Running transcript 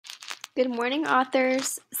Good morning,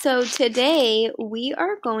 authors. So today we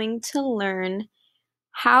are going to learn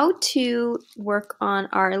how to work on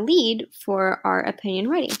our lead for our opinion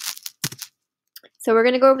writing. So we're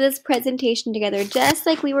going to go over this presentation together just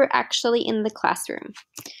like we were actually in the classroom.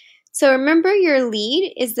 So remember, your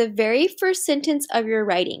lead is the very first sentence of your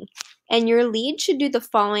writing, and your lead should do the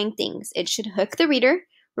following things. It should hook the reader.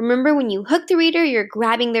 Remember, when you hook the reader, you're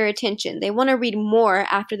grabbing their attention. They want to read more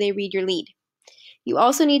after they read your lead. You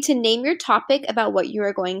also need to name your topic about what you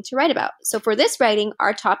are going to write about. So for this writing,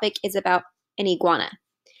 our topic is about an iguana.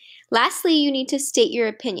 Lastly, you need to state your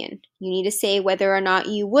opinion. You need to say whether or not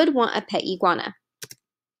you would want a pet iguana.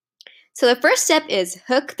 So the first step is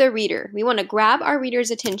hook the reader. We want to grab our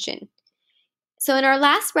reader's attention. So in our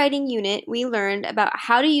last writing unit, we learned about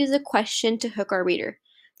how to use a question to hook our reader.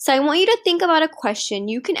 So I want you to think about a question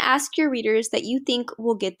you can ask your readers that you think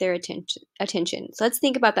will get their attention. So let's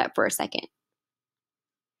think about that for a second.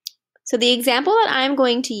 So the example that I'm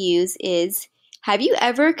going to use is, have you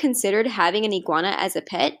ever considered having an iguana as a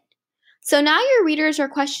pet? So now your readers are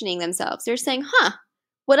questioning themselves. They're saying,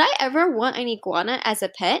 would I ever want an iguana as a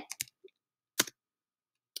pet?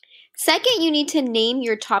 Second, you need to name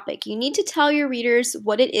your topic. You need to tell your readers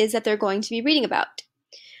what it is that they're going to be reading about.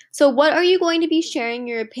 So what are you going to be sharing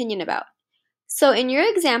your opinion about? So in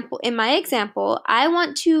my example, I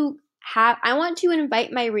want to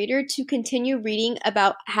invite my reader to continue reading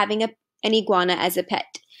about having an iguana as a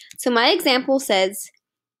pet. So my example says,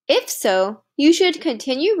 if so, you should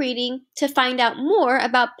continue reading to find out more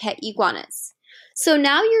about pet iguanas. So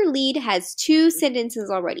now your lead has two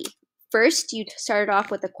sentences already. First, you started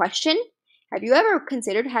off with a question. Have you ever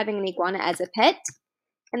considered having an iguana as a pet?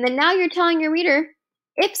 And then now you're telling your reader,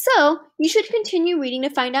 if so, you should continue reading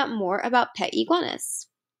to find out more about pet iguanas.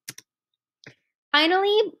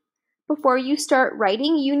 Finally, before you start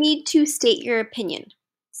writing, you need to state your opinion.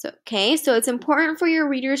 So it's important for your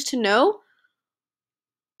readers to know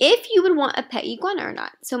if you would want a pet iguana or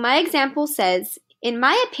not. So my example says, in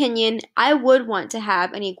my opinion, I would want to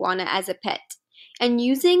have an iguana as a pet. And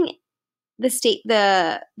using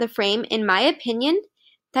the frame, in my opinion,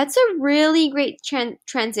 that's a really great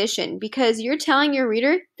transition because you're telling your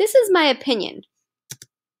reader, this is my opinion.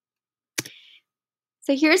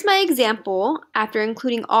 So here's my example after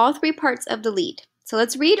including all three parts of the lead. So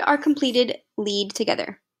let's read our completed lead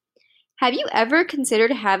together. Have you ever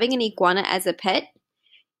considered having an iguana as a pet?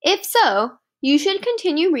 If so, you should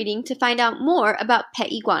continue reading to find out more about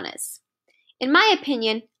pet iguanas. In my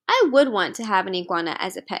opinion, I would want to have an iguana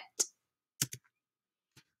as a pet.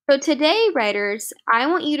 So today, writers, I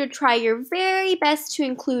want you to try your very best to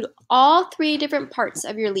include all three different parts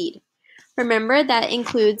of your lead. Remember, that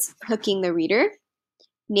includes hooking the reader,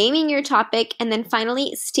 naming your topic, and then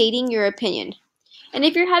finally stating your opinion. And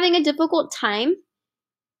if you're having a difficult time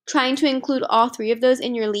trying to include all three of those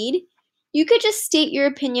in your lead, you could just state your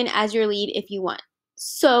opinion as your lead if you want.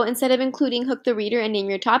 So instead of including hook the reader and name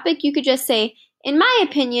your topic, you could just say, in my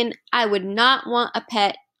opinion, I would not want a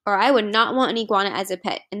pet, or I would not want an iguana as a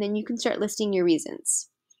pet, and then you can start listing your reasons.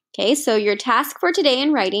 Okay, so your task for today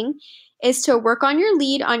in writing is to work on your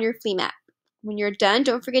lead on your flea map. When you're done,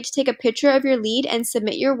 don't forget to take a picture of your lead and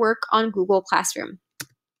submit your work on Google Classroom.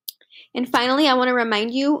 And finally, I want to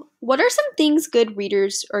remind you, what are some things good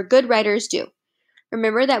readers or good writers do?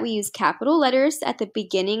 Remember that we use capital letters at the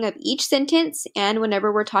beginning of each sentence and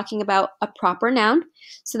whenever we're talking about a proper noun.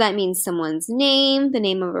 So that means someone's name, the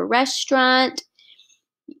name of a restaurant.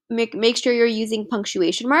 Make sure you're using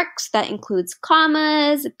punctuation marks. That includes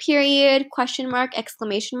commas, a period, question mark,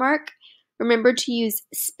 exclamation mark. Remember to use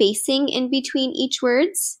spacing in between each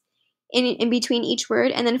words. In between each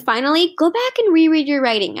word. And then finally, go back and reread your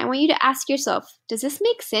writing. I want you to ask yourself, does this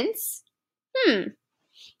make sense?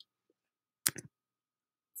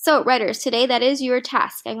 So writers, today that is your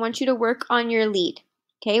task. I want you to work on your lead.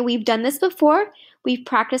 Okay, we've done this before. We've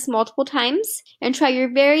practiced multiple times, and try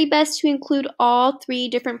your very best to include all three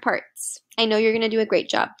different parts. I know you're going to do a great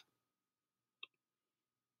job.